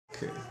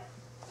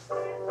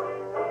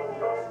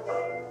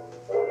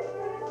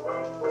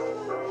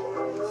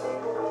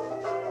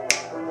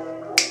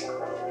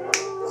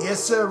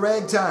Yes, sir,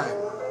 ragtime.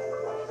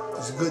 It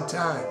was a good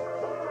time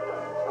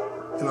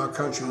in our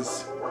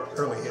country's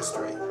early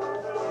history.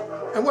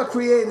 And what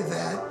created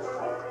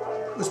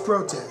that was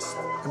protest.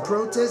 And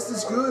protest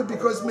is good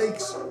because it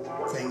makes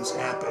things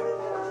happen.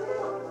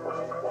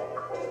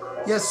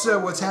 Yes, sir,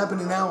 what's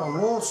happening now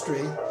on Wall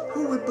Street,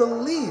 who would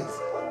believe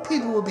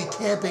people will be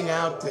camping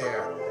out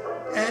there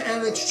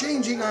and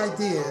exchanging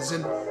ideas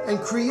and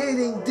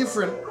creating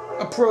different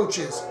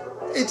approaches.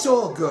 It's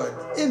all good.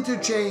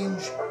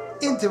 Interchange,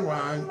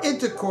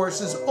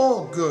 intercourse is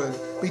all good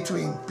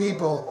between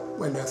people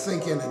when they're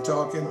thinking and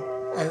talking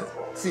and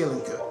feeling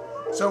good.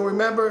 So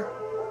remember,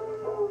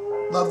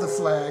 love the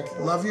flag,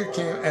 love your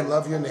camp, and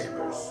love your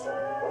neighbors.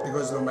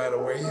 Because no matter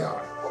where you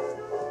are,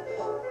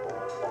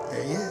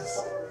 there he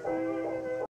is.